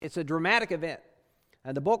It's a dramatic event.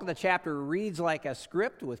 And the bulk of the chapter reads like a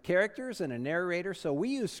script with characters and a narrator. So we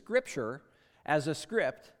use Scripture as a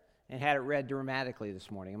script and had it read dramatically this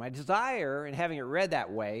morning. And my desire in having it read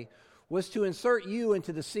that way was to insert you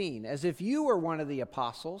into the scene as if you were one of the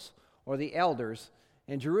apostles or the elders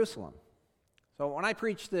in Jerusalem. So when I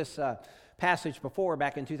preached this passage before,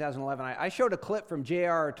 back in 2011, I showed a clip from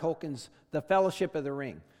J.R.R. Tolkien's The Fellowship of the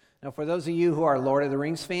Ring. Now, for those of you who are Lord of the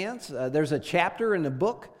Rings fans, there's a chapter in the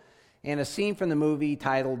book and a scene from the movie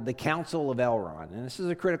titled The Council of Elrond. And this is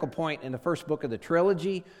a critical point in the first book of the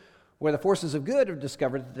trilogy, where the forces of good have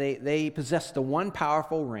discovered that they possess the one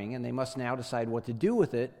powerful ring, and they must now decide what to do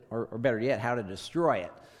with it, or better yet, how to destroy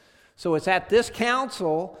it. So it's at this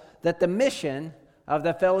council that the mission of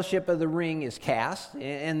the Fellowship of the Ring is cast,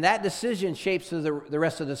 and that decision shapes the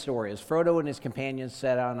rest of the story, as Frodo and his companions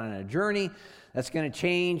set out on a journey that's going to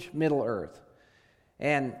change Middle-earth.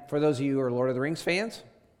 And for those of you who are Lord of the Rings fans,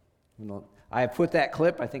 I have put that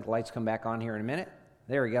clip, I think the lights come back on here in a minute.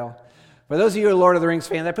 There we go. For those of you who are Lord of the Rings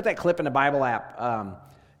fans, I put that clip in the Bible app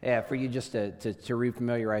for you just to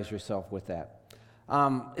refamiliarize yourself with that.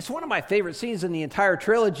 It's one of my favorite scenes in the entire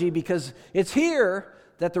trilogy because it's here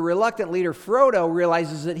that the reluctant leader Frodo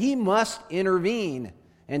realizes that he must intervene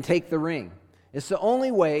and take the ring. It's the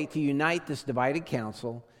only way to unite this divided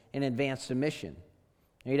council and advance the mission.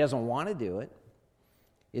 And he doesn't want to do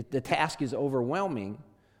it. The task is overwhelming,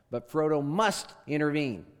 but Frodo must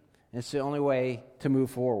intervene. It's the only way to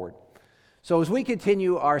move forward. So as we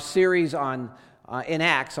continue our series in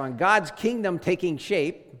Acts on God's kingdom taking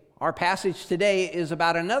shape, our passage today is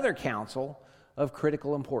about another council of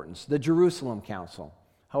critical importance, the Jerusalem Council.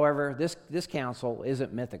 However, this council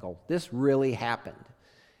isn't mythical. This really happened.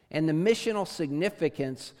 And the missional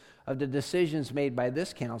significance of the decisions made by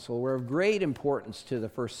this council were of great importance to the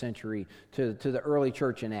first century, to the early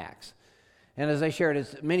church in Acts. And as I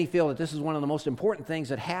shared, many feel that this is one of the most important things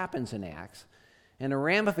that happens in Acts. And the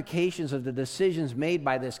ramifications of the decisions made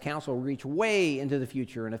by this council reach way into the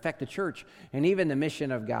future and affect the church and even the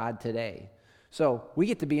mission of God today. So we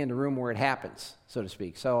get to be in the room where it happens, so to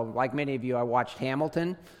speak. So like many of you, I watched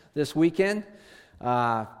Hamilton this weekend.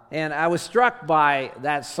 And I was struck by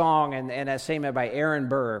that song and that statement by Aaron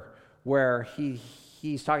Burr, where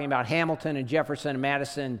he's talking about Hamilton and Jefferson and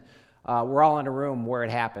Madison were all in a room where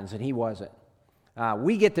it happens, and he wasn't.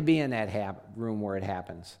 We get to be in that room where it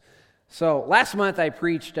happens. So last month I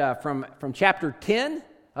preached from chapter 10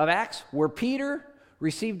 of Acts, where Peter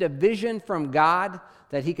received a vision from God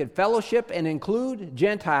that he could fellowship and include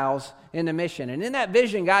Gentiles in the mission. And in that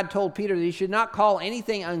vision, God told Peter that he should not call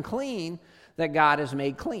anything unclean that God has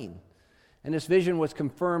made clean. And this vision was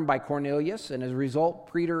confirmed by Cornelius, and as a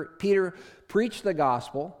result, Peter preached the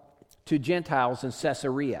gospel to Gentiles in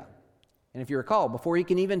Caesarea. And if you recall, before he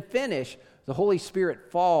can even finish, the Holy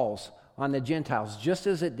Spirit falls on the Gentiles, just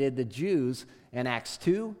as it did the Jews in Acts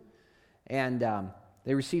 2, and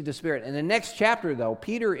they received the Spirit. In the next chapter, though,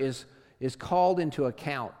 Peter is called into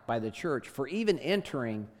account by the church for even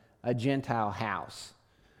entering a Gentile house.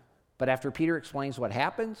 But after Peter explains what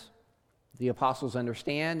happens, the apostles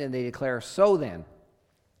understand, and they declare, "So then,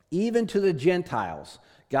 even to the Gentiles,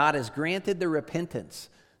 God has granted the repentance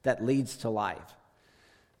that leads to life."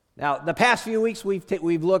 Now, the past few weeks,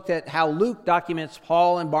 we've looked at how Luke documents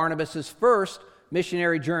Paul and Barnabas' first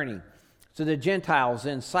missionary journey to the Gentiles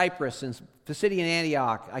in Cyprus and Pisidian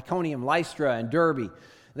Antioch, Iconium, Lystra, and Derbe.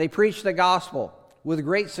 They preached the gospel with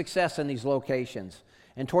great success in these locations.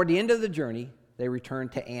 And toward the end of the journey, they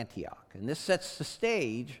returned to Antioch. And this sets the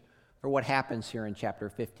stage for what happens here in chapter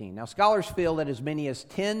 15. Now, scholars feel that as many as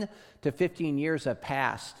 10 to 15 years have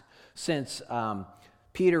passed since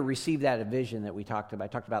Peter received that vision that I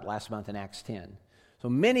talked about last month in Acts 10. So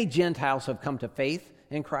many Gentiles have come to faith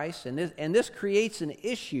in Christ, and this creates an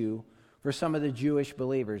issue for some of the Jewish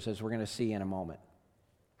believers, as we're going to see in a moment.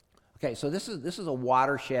 Okay, so this is a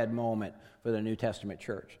watershed moment for the New Testament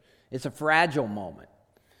church. It's a fragile moment.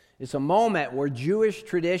 It's a moment where Jewish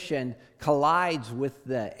tradition collides with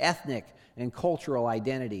the ethnic and cultural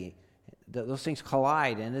identity. Those things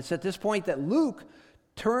collide, and it's at this point that Luke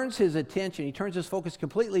turns his focus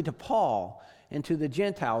completely to Paul and to the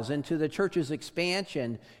Gentiles and to the church's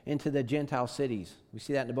expansion into the Gentile cities. We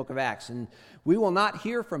see that in the book of Acts. And we will not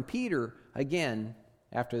hear from Peter again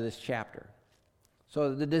after this chapter.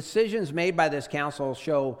 So the decisions made by this council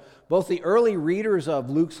show both the early readers of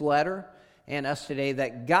Luke's letter and us today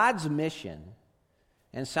that God's mission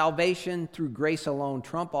and salvation through grace alone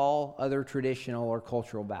trump all other traditional or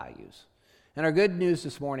cultural values. And our good news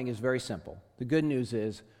this morning is very simple. The good news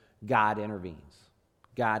is God intervenes.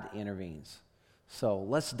 God intervenes. So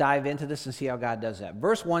let's dive into this and see how God does that.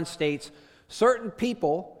 Verse 1 states, certain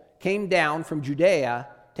people came down from Judea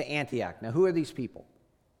to Antioch. Now, who are these people?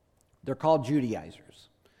 They're called Judaizers.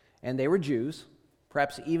 And they were Jews,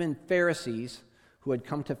 perhaps even Pharisees, who had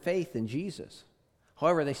come to faith in Jesus.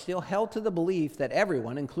 However, they still held to the belief that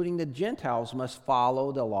everyone, including the Gentiles, must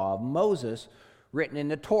follow the law of Moses written in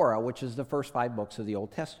the Torah, which is the first 5 books of the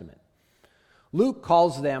Old Testament. Luke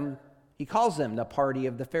calls them the party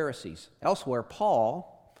of the Pharisees. Elsewhere,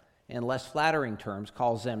 Paul, in less flattering terms,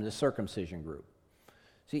 calls them the circumcision group.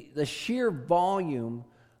 See, the sheer volume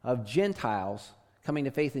of Gentiles coming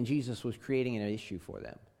to faith in Jesus was creating an issue for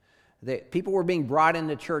them. People were being brought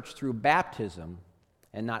into church through baptism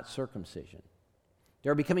and not circumcision. They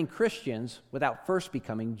were becoming Christians without first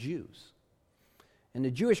becoming Jews. And the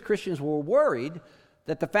Jewish Christians were worried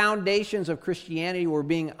that the foundations of Christianity were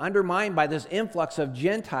being undermined by this influx of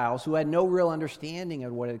Gentiles who had no real understanding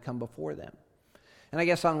of what had come before them. And I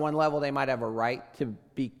guess on one level they might have a right to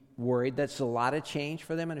be worried. That's a lot of change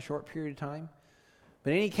for them in a short period of time.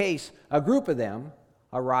 But in any case, a group of them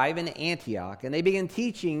arrive in Antioch, and they begin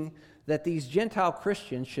teaching that these Gentile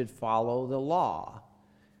Christians should follow the law.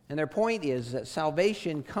 And their point is that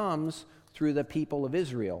salvation comes through the people of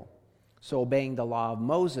Israel. So obeying the law of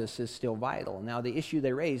Moses is still vital. Now, the issue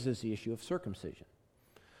they raise is the issue of circumcision.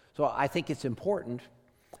 So I think it's important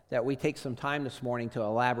that we take some time this morning to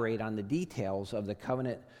elaborate on the details of the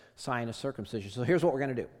covenant sign of circumcision. So here's what we're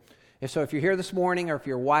going to do. If you're here this morning or if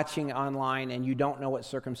you're watching online and you don't know what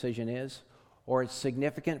circumcision is or its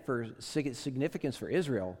significance for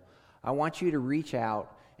Israel, I want you to reach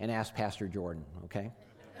out and ask Pastor Jordan, okay?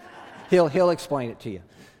 He'll explain it to you.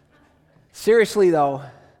 Seriously, though,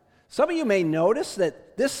 some of you may notice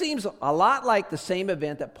that this seems a lot like the same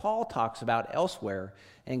event that Paul talks about elsewhere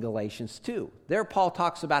in Galatians 2. There, Paul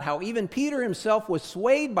talks about how even Peter himself was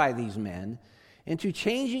swayed by these men into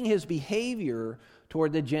changing his behavior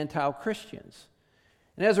toward the Gentile Christians.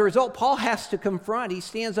 And as a result, Paul has to confront, he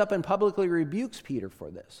stands up and publicly rebukes Peter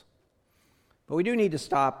for this. But we do need to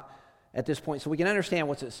stop at this point so we can understand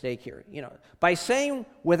what's at stake here. By saying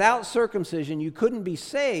without circumcision you couldn't be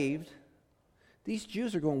saved, these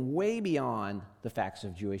Jews are going way beyond the facts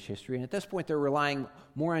of Jewish history. And at this point, they're relying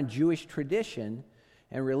more on Jewish tradition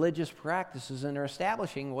and religious practices, and they're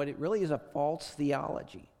establishing what it really is a false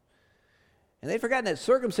theology. And they've forgotten that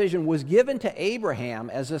circumcision was given to Abraham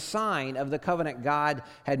as a sign of the covenant God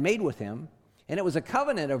had made with him, and it was a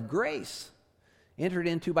covenant of grace entered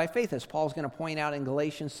into by faith, as Paul's going to point out in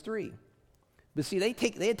Galatians 3. But see, they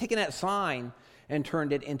had taken that sign and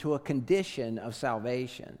turned it into a condition of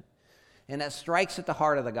salvation. And that strikes at the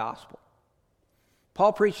heart of the gospel.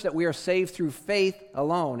 Paul preached that we are saved through faith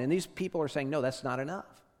alone, and these people are saying, no, that's not enough.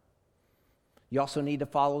 You also need to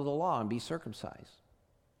follow the law and be circumcised.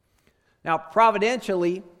 Now,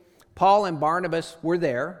 providentially, Paul and Barnabas were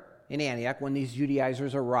there in Antioch when these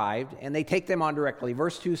Judaizers arrived, and they take them on directly.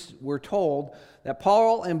 Verse 2, we're told that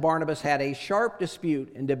Paul and Barnabas had a sharp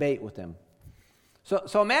dispute and debate with them.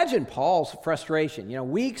 So imagine Paul's frustration.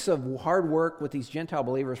 Weeks of hard work with these Gentile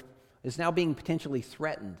believers is now being potentially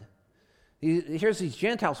threatened. Here's these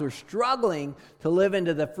Gentiles who are struggling to live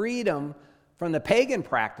into the freedom from the pagan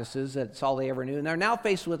practices that's all they ever knew, and they're now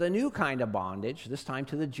faced with a new kind of bondage, this time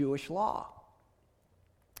to the Jewish law.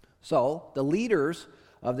 So the leaders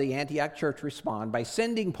of the Antioch church respond by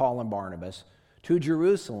sending Paul and Barnabas to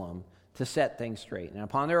Jerusalem to set things straight. And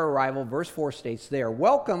upon their arrival, verse 4 states, they are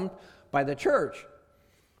welcomed by the church.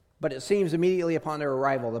 But it seems immediately upon their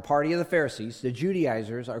arrival, the party of the Pharisees, the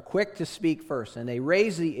Judaizers, are quick to speak first, and they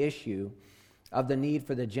raise the issue of the need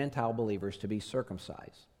for the Gentile believers to be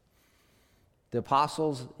circumcised. The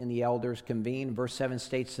apostles and the elders convene. Verse 7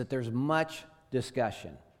 states that there's much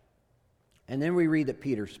discussion. And then we read that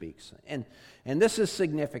Peter speaks. And this is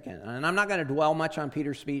significant. And I'm not going to dwell much on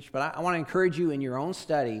Peter's speech, but I want to encourage you in your own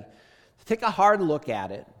study to take a hard look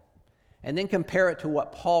at it and then compare it to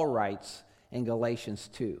what Paul writes in Galatians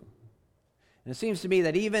 2. And it seems to me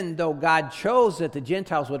that even though God chose that the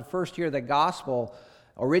Gentiles would first hear the gospel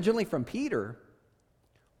originally from Peter,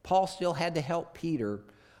 Paul still had to help Peter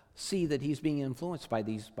see that he's being influenced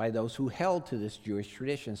by those who held to this Jewish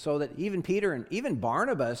tradition, so that even Peter and even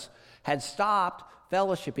Barnabas had stopped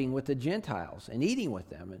fellowshipping with the Gentiles and eating with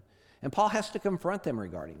them. And Paul has to confront them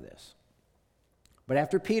regarding this. But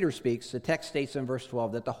after Peter speaks, the text states in verse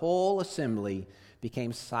 12 that the whole assembly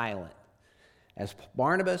became silent as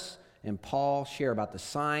Barnabas and Paul share about the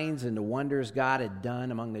signs and the wonders God had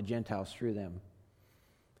done among the Gentiles through them.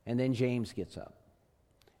 And then James gets up.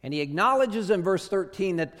 And he acknowledges in verse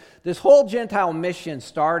 13 that this whole Gentile mission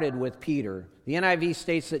started with Peter. The NIV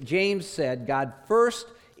states that James said God first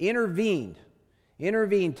intervened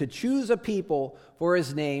intervened to choose a people for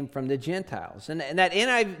his name from the Gentiles. And that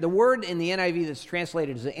NIV, the word in the NIV that's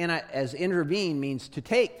translated as intervene means to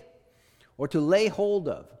take, or to lay hold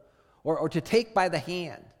of, or to take by the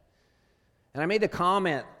hand. And I made a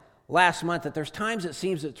comment last month that there's times it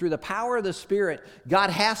seems that through the power of the Spirit, God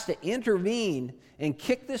has to intervene and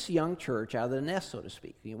kick this young church out of the nest, so to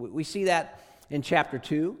speak. We see that in chapter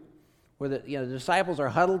 2, where the disciples are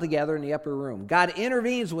huddled together in the upper room. God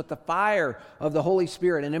intervenes with the fire of the Holy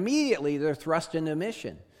Spirit, and immediately they're thrust into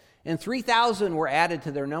mission. And 3,000 were added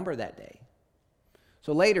to their number that day.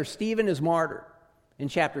 So later, Stephen is martyred in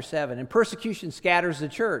chapter 7, and persecution scatters the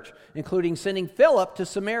church, including sending Philip to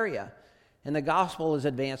Samaria, and the gospel is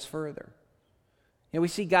advanced further. And we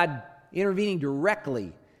see God intervening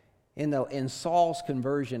directly in Saul's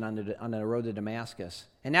conversion on the road to Damascus.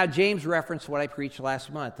 And now James referenced what I preached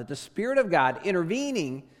last month, that the Spirit of God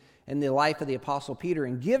intervening in the life of the Apostle Peter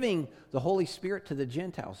and giving the Holy Spirit to the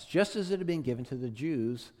Gentiles, just as it had been given to the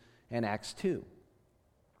Jews in Acts 2.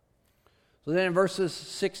 So then in verses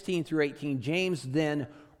 16 through 18, James then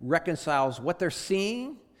reconciles what they're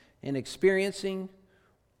seeing and experiencing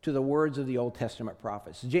to the words of the Old Testament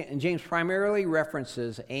prophets. And James primarily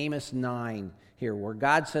references Amos 9 here, where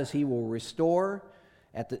God says he will restore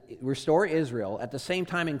Israel, at the same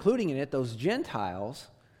time including in it those Gentiles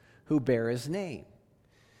who bear his name.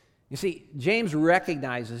 You see, James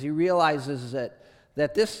realizes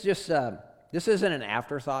that this isn't an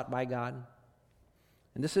afterthought by God,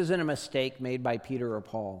 and this isn't a mistake made by Peter or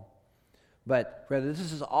Paul, but rather this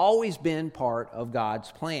has always been part of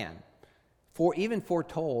God's plan, even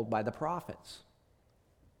foretold by the prophets.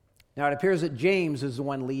 Now, it appears that James is the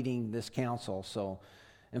one leading this council. So,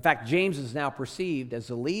 in fact, James is now perceived as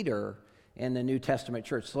the leader in the New Testament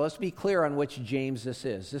church. So let's be clear on which James this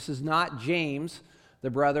is. This is not James, the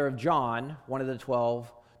brother of John, one of the 12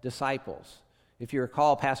 disciples. If you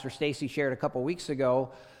recall, Pastor Stacy shared a couple weeks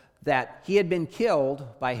ago that he had been killed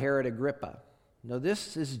by Herod Agrippa. No,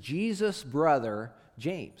 this is Jesus' brother,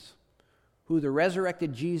 James, who the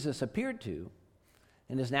resurrected Jesus appeared to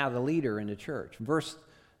and is now the leader in the church. Verse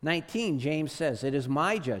 19, James says, "It is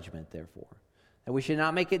my judgment, therefore, that we should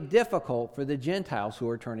not make it difficult for the Gentiles who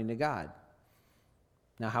are turning to God."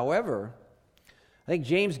 Now, however, I think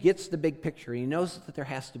James gets the big picture. He knows that there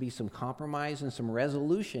has to be some compromise and some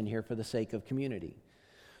resolution here for the sake of community.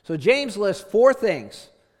 So James lists 4 things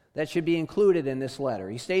that should be included in this letter.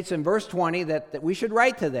 He states in verse 20 that we should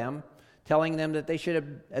write to them, telling them that they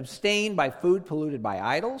should abstain by food polluted by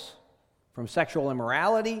idols, from sexual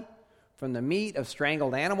immorality, from the meat of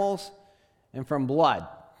strangled animals, and from blood.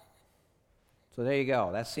 So there you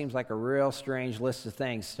go. That seems like a real strange list of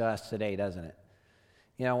things to us today, doesn't it?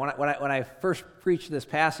 You know, when I first preached this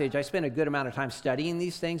passage, I spent a good amount of time studying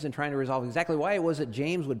these things and trying to resolve exactly why it was that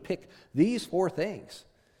James would pick these 4 things.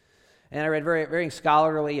 And I read very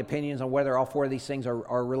scholarly opinions on whether all 4 of these things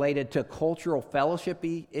are related to cultural fellowship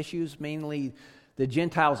issues, mainly the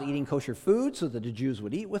Gentiles eating kosher food so that the Jews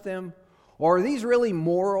would eat with them, or are these really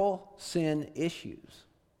moral sin issues?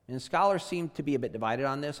 And scholars seem to be a bit divided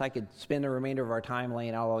on this. I could spend the remainder of our time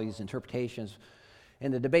laying out all these interpretations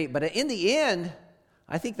in the debate. But in the end,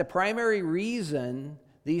 I think the primary reason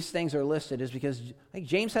these things are listed is because I think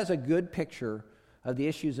James has a good picture of the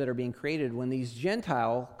issues that are being created when these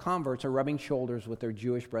Gentile converts are rubbing shoulders with their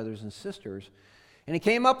Jewish brothers and sisters. And he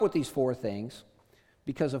came up with these 4 things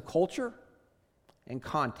because of culture and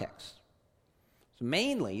context. So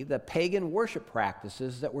mainly the pagan worship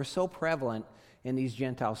practices that were so prevalent in these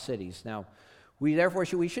Gentile cities. Now, we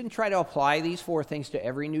shouldn't try to apply these 4 things to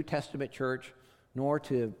every New Testament church,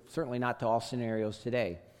 certainly not to all scenarios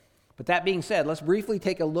today. But that being said, let's briefly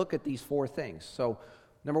take a look at these 4 things. So,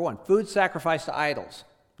 number 1, food sacrificed to idols.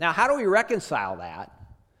 Now, how do we reconcile that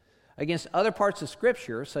against other parts of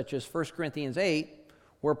Scripture, such as 1 Corinthians 8,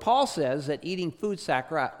 where Paul says that eating food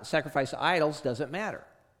sacrificed to idols doesn't matter?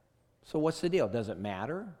 So what's the deal? Does it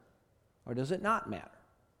matter or does it not matter?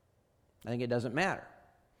 I think it doesn't matter.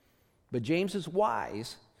 But James is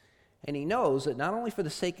wise, and he knows that not only for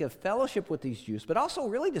the sake of fellowship with these Jews, but also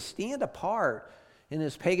really to stand apart in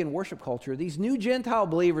this pagan worship culture, these new Gentile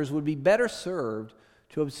believers would be better served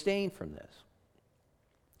to abstain from this.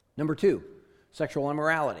 Number 2, sexual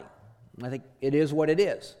immorality. I think it is what it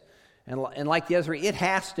is. And like the Ezra, it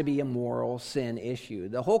has to be a moral sin issue.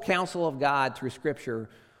 The whole counsel of God through Scripture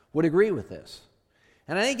would agree with this.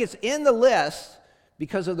 And I think it's in the list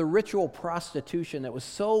because of the ritual prostitution that was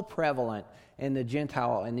so prevalent in the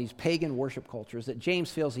Gentile and these pagan worship cultures that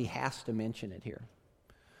James feels he has to mention it here.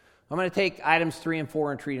 I'm going to take items 3 and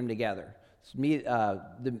 4 and treat them together.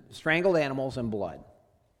 The strangled animals and blood.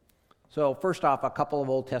 So first off, a couple of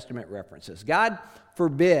Old Testament references. God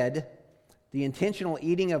forbid the intentional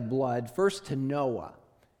eating of blood first to Noah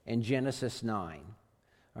in Genesis 9.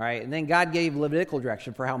 All right, and then God gave Levitical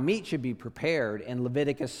direction for how meat should be prepared in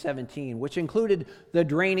Leviticus 17, which included the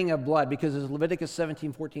draining of blood, because as Leviticus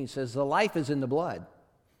 17:14 says, the life is in the blood.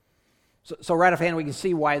 So right offhand, we can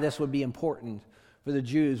see why this would be important for the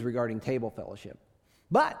Jews regarding table fellowship.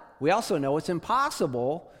 But we also know it's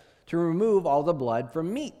impossible to remove all the blood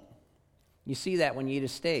from meat. You see that when you eat a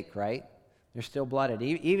steak, right? They're still blooded.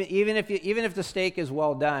 Even if the steak is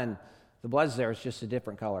well done, the blood's there. It's just a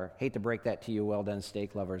different color. Hate to break that to you, well-done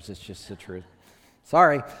steak lovers. It's just the truth.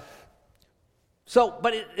 Sorry.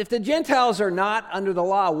 But if the Gentiles are not under the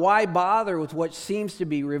law, why bother with what seems to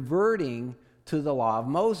be reverting to the law of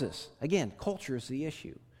Moses? Again, culture is the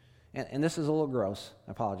issue. And this is a little gross.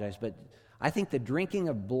 I apologize. But I think the drinking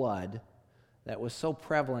of blood that was so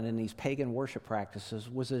prevalent in these pagan worship practices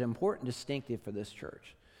was an important distinctive for this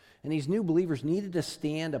church. And these new believers needed to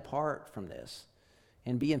stand apart from this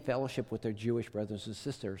and be in fellowship with their Jewish brothers and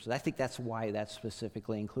sisters. I think that's why that's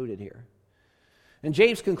specifically included here. And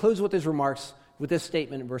James concludes with his remarks with this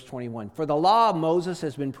statement in verse 21. For the law of Moses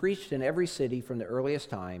has been preached in every city from the earliest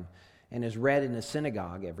time and is read in the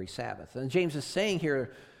synagogue every Sabbath. And James is saying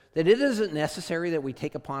here that it isn't necessary that we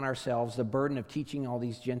take upon ourselves the burden of teaching all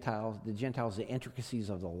these Gentiles, the intricacies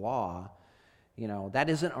of the law. That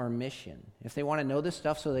isn't our mission. If they want to know this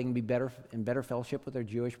stuff so they can be in better fellowship with their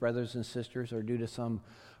Jewish brothers and sisters, or due to some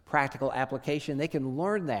practical application, they can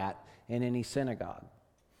learn that in any synagogue.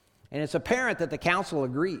 And it's apparent that the council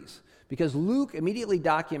agrees, because Luke immediately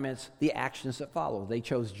documents the actions that follow. They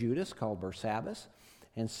chose Judas, called Barsabbas,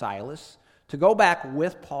 and Silas to go back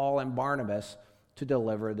with Paul and Barnabas to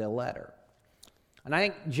deliver the letter. And I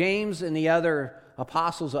think James and the other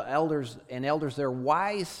apostles, elders, they're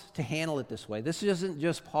wise to handle it this way. This isn't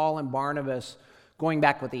just Paul and Barnabas going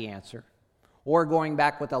back with the answer or going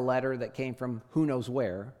back with a letter that came from who knows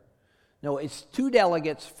where. No, it's two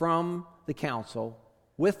delegates from the council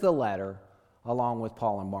with the letter along with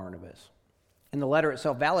Paul and Barnabas. And the letter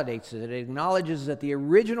itself validates it. It acknowledges that the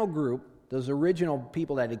original group, those original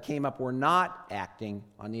people that had came up, were not acting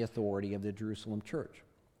on the authority of the Jerusalem church.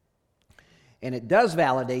 And it does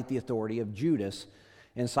validate the authority of Judas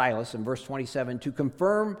and Silas in verse 27 to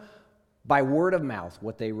confirm by word of mouth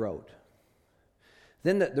what they wrote.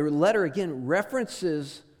 Then the letter again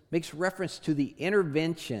makes reference to the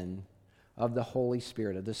intervention of the Holy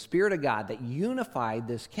Spirit, of the Spirit of God that unified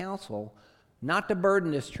this council not to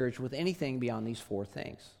burden this church with anything beyond these four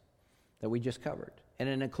things that we just covered.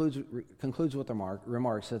 And it concludes with the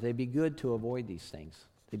remarks that they'd be good to avoid these things.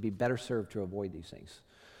 They'd be better served to avoid these things.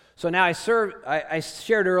 So now I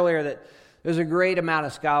shared earlier that there's a great amount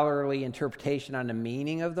of scholarly interpretation on the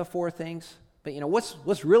meaning of the four things. But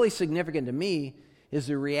what's really significant to me is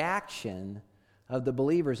the reaction of the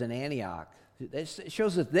believers in Antioch. It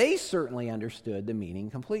shows that they certainly understood the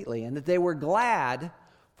meaning completely and that they were glad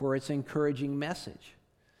for its encouraging message.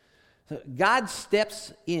 So God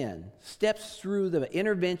steps through the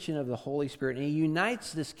intervention of the Holy Spirit, and He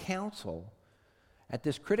unites this council at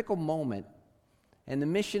this critical moment. And the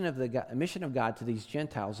mission of God to these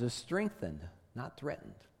Gentiles is strengthened, not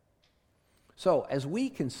threatened. So as we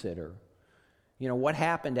consider, what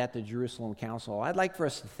happened at the Jerusalem Council, I'd like for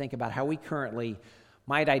us to think about how we currently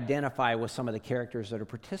might identify with some of the characters that are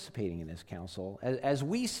participating in this council as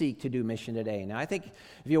we seek to do mission today. Now, I think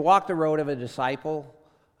if you walk the road of a disciple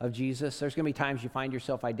of Jesus, there's going to be times you find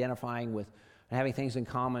yourself identifying with and having things in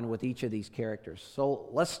common with each of these characters. So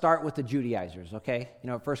let's start with the Judaizers, okay?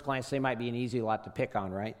 At first glance, they might be an easy lot to pick on,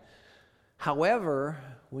 right? However,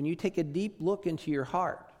 when you take a deep look into your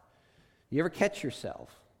heart, you ever catch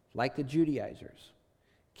yourself, like the Judaizers,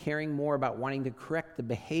 caring more about wanting to correct the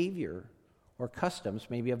behavior or customs,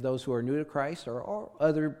 maybe of those who are new to Christ or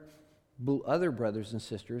other brothers and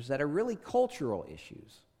sisters that are really cultural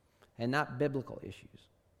issues and not biblical issues?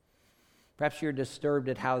 Perhaps you're disturbed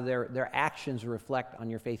at how their actions reflect on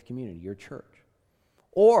your faith community, your church.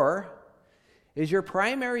 Or is your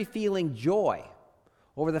primary feeling joy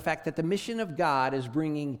over the fact that the mission of God is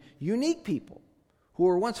bringing unique people who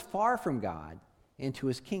were once far from God into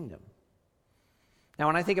His kingdom? Now,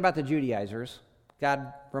 when I think about the Judaizers,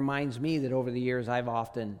 God reminds me that over the years I've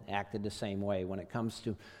often acted the same way when it comes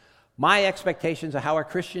to my expectations of how a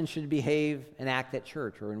Christian should behave and act at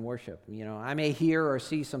church or in worship. I may hear or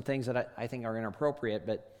see some things that I think are inappropriate,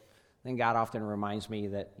 but then God often reminds me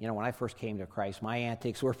that, when I first came to Christ, my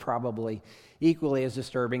antics were probably equally as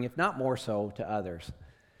disturbing, if not more so, to others.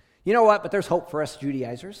 You know what? But there's hope for us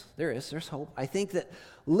Judaizers. There's hope. I think that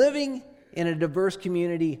living in a diverse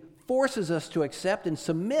community forces us to accept and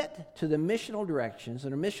submit to the missional directions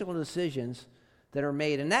and the missional decisions that are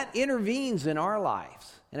made. And that intervenes in our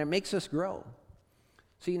lives, and it makes us grow.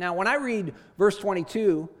 See, now when I read verse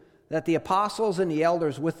 22, that the apostles and the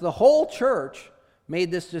elders with the whole church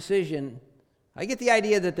made this decision, I get the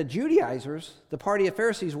idea that the Judaizers, the party of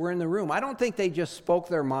Pharisees, were in the room. I don't think they just spoke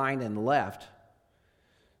their mind and left.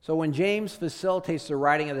 So when James facilitates the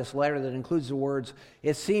writing of this letter that includes the words,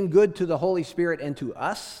 "It seemed good to the Holy Spirit and to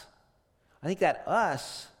us," I think that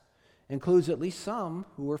 "us" includes at least some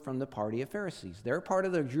who were from the party of Pharisees. They're part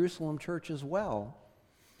of the Jerusalem church as well.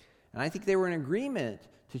 And I think they were in agreement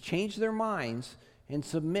to change their minds and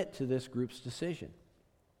submit to this group's decision.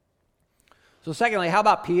 So secondly, how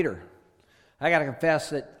about Peter? I got to confess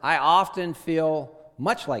that I often feel,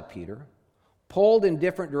 much like Peter, pulled in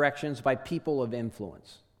different directions by people of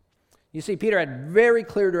influence. You see, Peter had very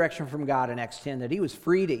clear direction from God in Acts 10 that he was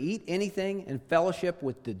free to eat anything in fellowship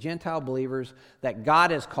with the Gentile believers that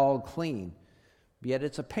God has called clean. Yet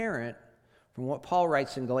it's apparent from what Paul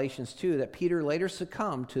writes in Galatians 2 that Peter later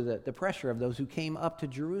succumbed to the pressure of those who came up to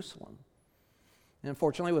Jerusalem. And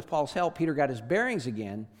unfortunately, with Paul's help, Peter got his bearings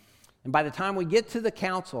again. And by the time we get to the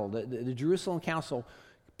council, the Jerusalem council,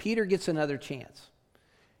 Peter gets another chance.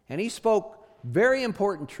 And he spoke very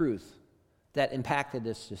important truth that impacted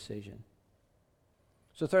this decision.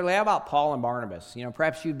 So thirdly, how about Paul and Barnabas?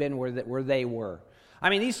 Perhaps you've been where they were. I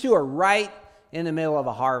mean, these two are right in the middle of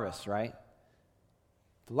a harvest, right?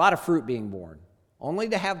 A lot of fruit being born. Only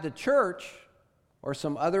to have the church or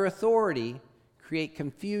some other authority create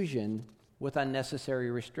confusion with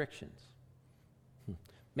unnecessary restrictions.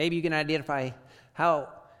 Maybe you can identify how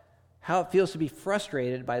it feels to be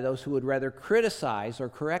frustrated by those who would rather criticize or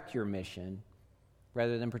correct your mission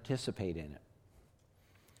rather than participate in it.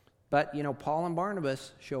 But, Paul and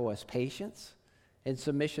Barnabas show us patience and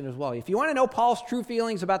submission as well. If you want to know Paul's true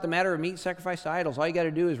feelings about the matter of meat sacrificed to idols, all you got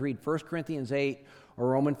to do is read 1 Corinthians 8 or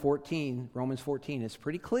Romans 14. It's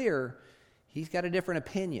pretty clear he's got a different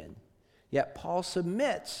opinion. Yet Paul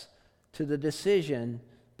submits to the decision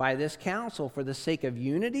by this council for the sake of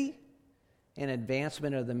unity and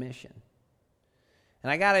advancement of the mission.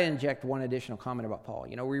 And I got to inject one additional comment about Paul.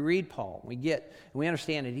 We read Paul, we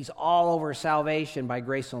understand that he's all over salvation by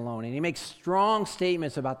grace alone, and he makes strong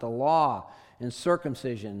statements about the law and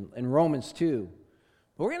circumcision in Romans 2.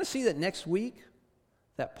 But we're going to see that next week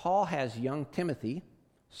that Paul has young Timothy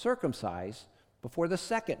circumcised before the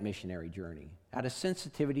second missionary journey out of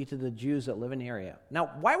sensitivity to the Jews that live in the area. Now,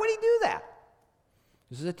 why would he do that?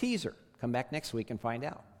 This is a teaser. Come back next week and find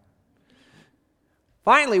out.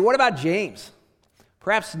 Finally, what about James?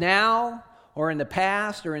 Perhaps now or in the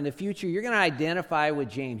past or in the future, you're going to identify with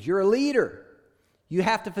James. You're a leader. You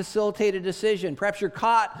have to facilitate a decision. Perhaps you're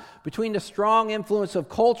caught between the strong influence of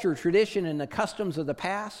culture, tradition, and the customs of the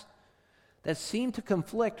past that seem to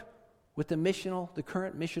conflict with the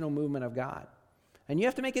current missional movement of God. And you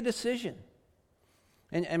have to make a decision.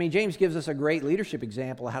 And James gives us a great leadership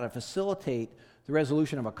example of how to facilitate the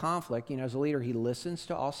resolution of a conflict. As a leader, he listens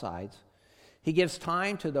to all sides. He gives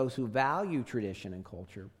time to those who value tradition and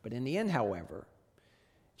culture. But in the end, however,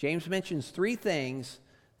 James mentions three things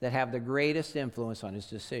that have the greatest influence on his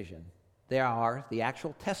decision. They are the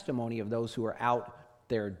actual testimony of those who are out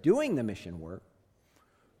there doing the mission work.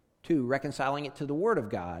 2, reconciling it to the Word of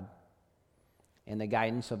God. And the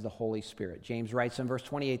guidance of the Holy Spirit. James writes in verse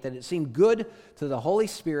 28 that it seemed good to the Holy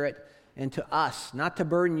Spirit and to us not to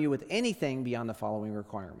burden you with anything beyond the following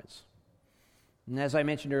requirements. And as I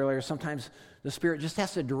mentioned earlier, sometimes the Spirit just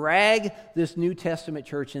has to drag this New Testament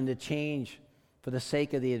church into change for the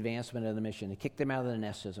sake of the advancement of the mission, to kick them out of the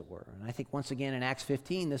nest, as it were. And I think once again in Acts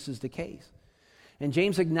 15, this is the case. And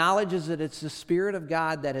James acknowledges that it's the Spirit of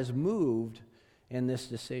God that has moved in this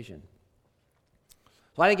decision.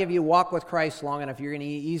 So I think if you walk with Christ long enough, you're going to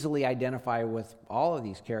easily identify with all of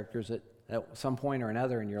these characters at some point or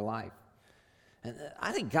another in your life. And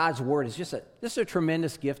I think God's Word is just a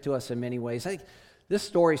tremendous gift to us in many ways. I think this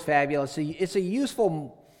story is fabulous. It's a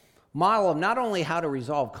useful model of not only how to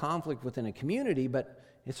resolve conflict within a community, but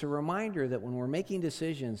it's a reminder that when we're making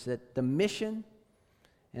decisions, that the mission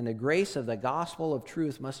and the grace of the gospel of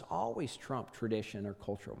truth must always trump tradition or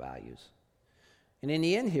cultural values. And in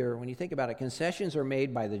the end here, when you think about it, concessions are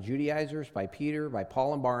made by the Judaizers, by Peter, by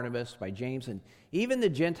Paul and Barnabas, by James, and even the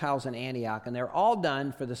Gentiles in Antioch, and they're all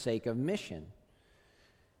done for the sake of mission.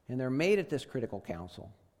 And they're made at this critical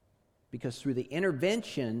council because through the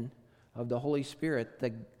intervention of the Holy Spirit,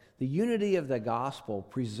 the unity of the gospel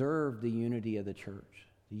preserved the unity of the church.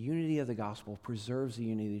 The unity of the gospel preserves the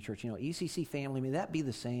unity of the church. ECC family, may that be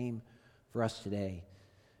the same for us today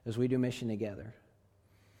as we do mission together.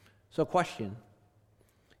 So question,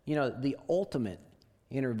 You know, the ultimate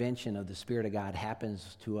intervention of the Spirit of God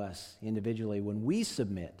happens to us individually when we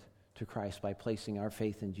submit to Christ by placing our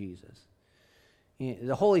faith in Jesus.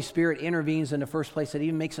 The Holy Spirit intervenes in the first place that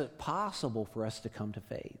even makes it possible for us to come to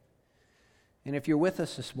faith. And if you're with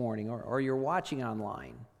us this morning or you're watching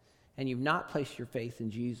online and you've not placed your faith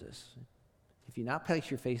in Jesus, if you've not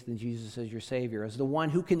placed your faith in Jesus as your Savior, as the one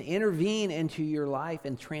who can intervene into your life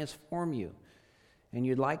and transform you, and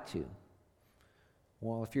you'd like to,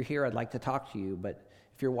 well, if you're here, I'd like to talk to you. But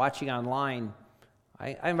if you're watching online,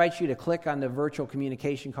 I invite you to click on the virtual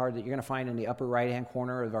communication card that you're going to find in the upper right-hand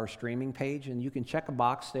corner of our streaming page, and you can check a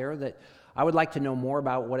box there that I would like to know more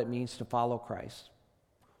about what it means to follow Christ.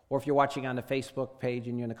 Or if you're watching on the Facebook page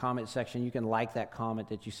and you're in the comment section, you can like that comment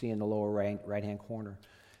that you see in the lower right-hand corner.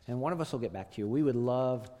 And one of us will get back to you. We would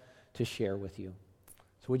love to share with you.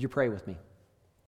 So would you pray with me?